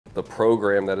The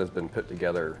program that has been put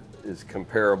together is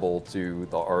comparable to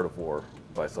The Art of War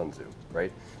by Sun Tzu,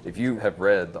 right? If you have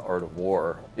read The Art of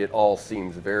War, it all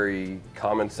seems very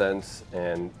common sense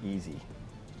and easy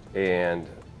and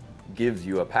gives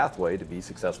you a pathway to be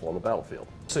successful on the battlefield.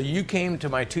 So you came to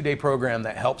my 2-day program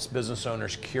that helps business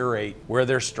owners curate where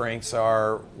their strengths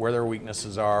are, where their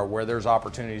weaknesses are, where there's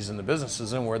opportunities in the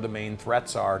businesses, and where the main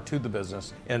threats are to the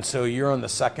business. And so you're on the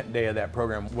 2nd day of that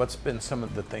program. What's been some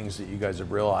of the things that you guys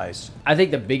have realized? I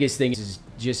think the biggest thing is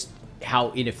just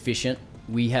how inefficient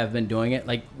we have been doing it.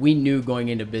 Like, we knew going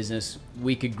into business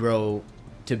we could grow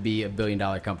to be $1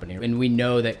 billion company, and we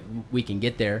know that we can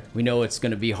get there. We know it's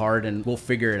going to be hard and we'll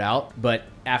figure it out, but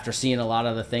after seeing a lot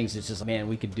of the things, it's just, man,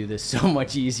 we could do this so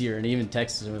much easier. And even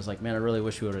texted and was like, man, I really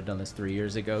wish we would have done this 3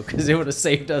 years ago, because it would have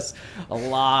saved us a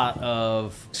lot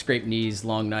of scraped knees,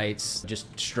 long nights,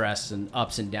 just stress and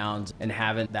ups and downs, and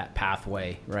having that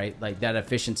pathway, right? Like that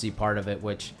efficiency part of it,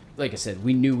 which, like I said,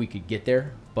 we knew we could get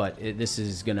there, but this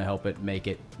is going to help it make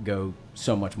it go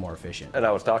so much more efficient. And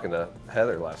I was talking to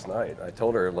Heather last night. I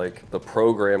told her, like, the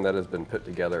program that has been put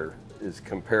together is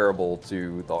comparable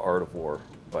to The Art of War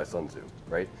by Sun Tzu,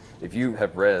 right? If you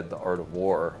have read The Art of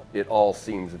War, it all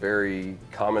seems very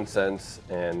common sense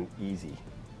and easy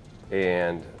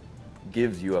and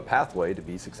gives you a pathway to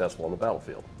be successful on the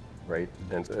battlefield, right?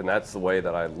 And that's the way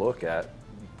that I look at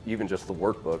even just the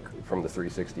workbook from the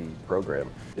 360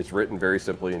 program. It's written very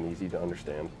simply and easy to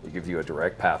understand. It gives you a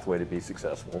direct pathway to be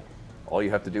successful. All you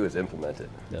have to do is implement it.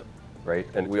 Yep. Right?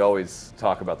 And we always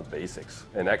talk about the basics,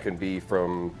 and that can be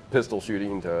from pistol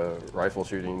shooting to rifle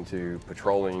shooting to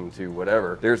patrolling to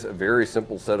whatever. There's a very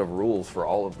simple set of rules for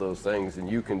all of those things, and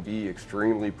you can be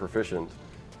extremely proficient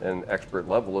and expert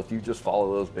level if you just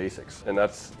follow those basics. And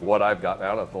that's what I've gotten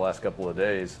out of the last couple of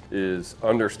days, is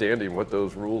understanding what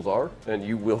those rules are, and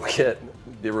you will get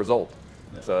the result.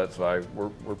 Yeah. So that's why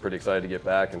we're pretty excited to get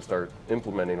back and start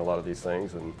implementing a lot of these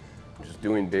things and just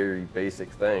doing very basic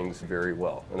things very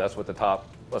well. And that's what the top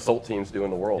assault teams do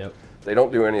in the world. Yep. They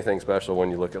don't do anything special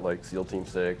when you look at like SEAL Team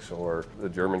 6 or the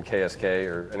German KSK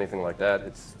or anything like that.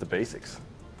 It's the basics.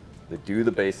 They do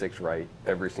the basics right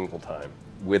every single time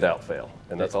without fail.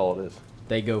 And that's all it is.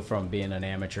 They go from being an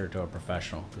amateur to a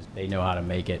professional because they know how to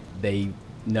make it. They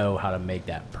know how to make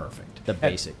that perfect, the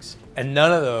basics. And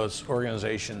none of those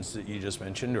organizations that you just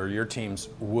mentioned or your teams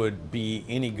would be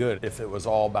any good if it was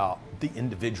all about the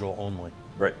individual only.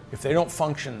 Right. If they don't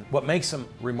function, what makes them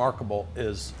remarkable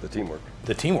is the teamwork.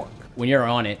 The teamwork. When you're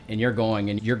on it and you're going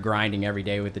and you're grinding every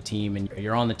day with the team and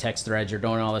you're on the text threads, you're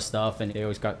doing all this stuff, and they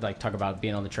always talk about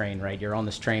being on the train, right? You're on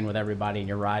this train with everybody and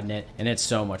you're riding it, and it's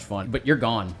so much fun. But you're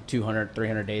gone 200,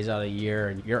 300 days out of the year,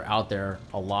 and you're out there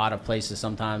a lot of places,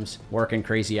 sometimes working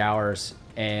crazy hours.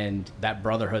 And that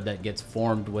brotherhood that gets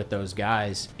formed with those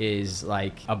guys is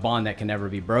like a bond that can never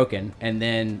be broken. And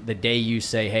then the day you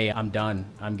say, hey, I'm done,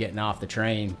 I'm getting off the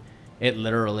train, it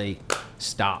literally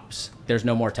stops. There's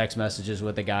no more text messages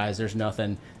with the guys, there's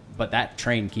nothing, but that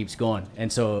train keeps going.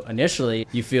 And so initially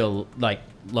you feel like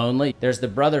lonely. There's the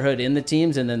brotherhood in the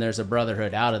teams, and then there's a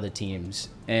brotherhood out of the teams.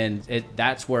 And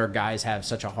that's where guys have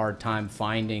such a hard time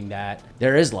finding that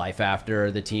there is life after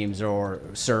the teams or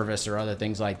service or other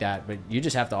things like that. But you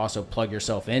just have to also plug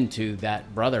yourself into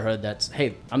that brotherhood that's,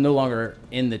 hey, I'm no longer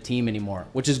in the team anymore,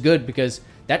 which is good because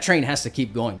that train has to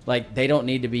keep going. Like, they don't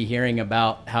need to be hearing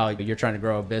about how you're trying to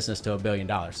grow a business to $1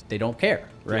 billion. They don't care,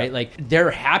 right? Yeah. Like,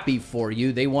 they're happy for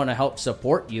you. They want to help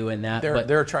support you in that.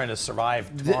 They're trying to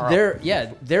survive tomorrow.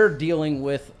 They're dealing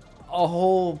with a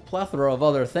whole plethora of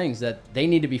other things that they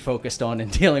need to be focused on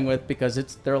and dealing with because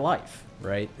it's their life,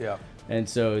 right? Yeah. And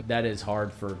so that is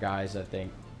hard for guys, I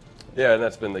think. Yeah, and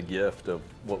that's been the gift of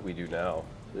what we do now,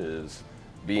 is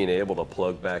being able to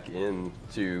plug back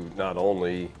into not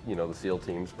only, you know, the SEAL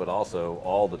teams, but also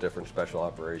all the different special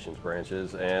operations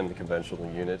branches and the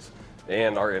conventional units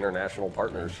and our international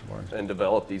partners, and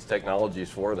develop these technologies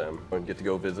for them and get to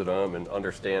go visit them and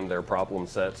understand their problem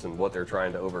sets and what they're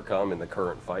trying to overcome in the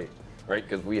current fight, right?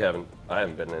 Because I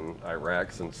haven't been in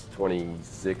Iraq since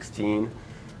 2016,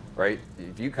 right?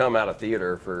 If you come out of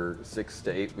theater for 6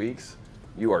 to 8 weeks,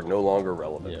 you are no longer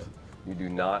relevant. Yeah. You do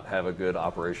not have a good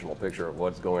operational picture of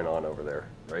what's going on over there,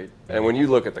 right? And when you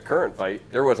look at the current fight,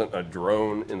 there wasn't a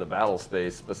drone in the battle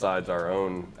space besides our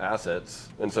own assets.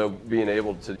 And so being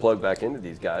able to plug back into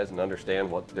these guys and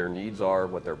understand what their needs are,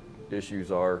 what their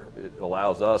issues are, it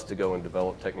allows us to go and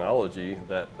develop technology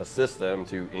that assists them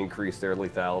to increase their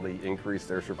lethality, increase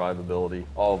their survivability,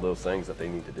 all of those things that they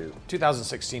need to do.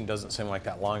 2016 doesn't seem like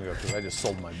that long ago because I just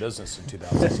sold my business in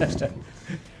 2016.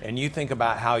 And you think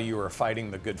about how you were fighting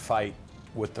the good fight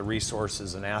with the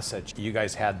resources and assets you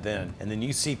guys had then, and then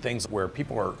you see things where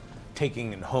people are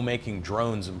taking and homemaking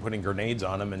drones and putting grenades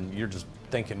on them, and you're just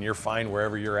thinking you're fine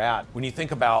wherever you're at. When you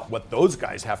think about what those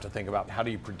guys have to think about, how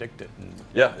do you predict it?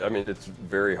 Yeah, I mean, it's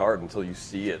very hard until you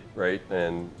see it, right?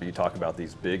 And you talk about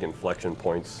these big inflection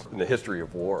points in the history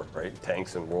of war, right?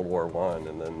 Tanks in World War I,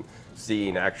 and then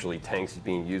seeing actually tanks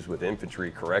being used with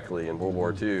infantry correctly in World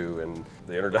War II, and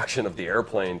the introduction of the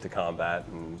airplane to combat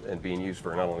and being used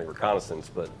for not only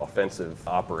reconnaissance, but offensive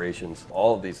operations.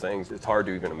 All of these things, it's hard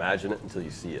to even imagine it until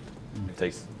you see it. It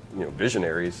takes,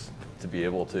 visionaries to be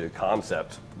able to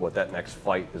concept what that next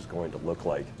fight is going to look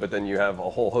like. But then you have a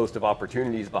whole host of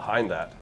opportunities behind that,